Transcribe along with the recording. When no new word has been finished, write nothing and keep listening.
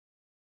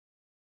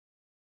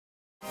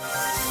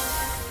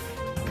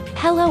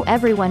Hello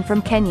everyone from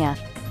Kenya.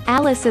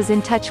 Alice is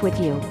in touch with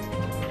you.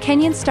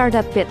 Kenyan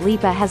startup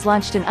BitLipa has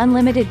launched an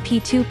unlimited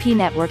P2P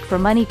network for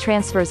money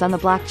transfers on the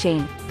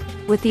blockchain,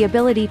 with the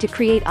ability to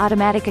create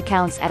automatic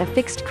accounts at a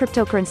fixed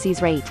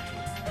cryptocurrencies rate,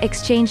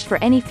 exchanged for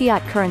any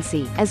fiat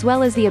currency, as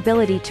well as the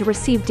ability to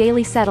receive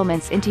daily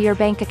settlements into your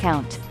bank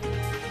account.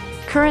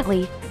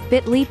 Currently,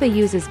 BitLipa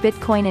uses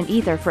Bitcoin and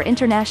Ether for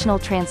international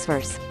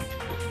transfers.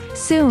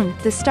 Soon,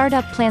 the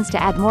startup plans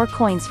to add more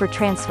coins for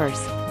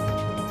transfers.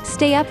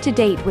 Stay up to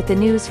date with the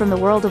news from the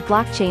world of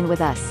blockchain with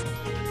us.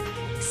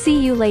 See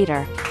you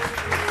later.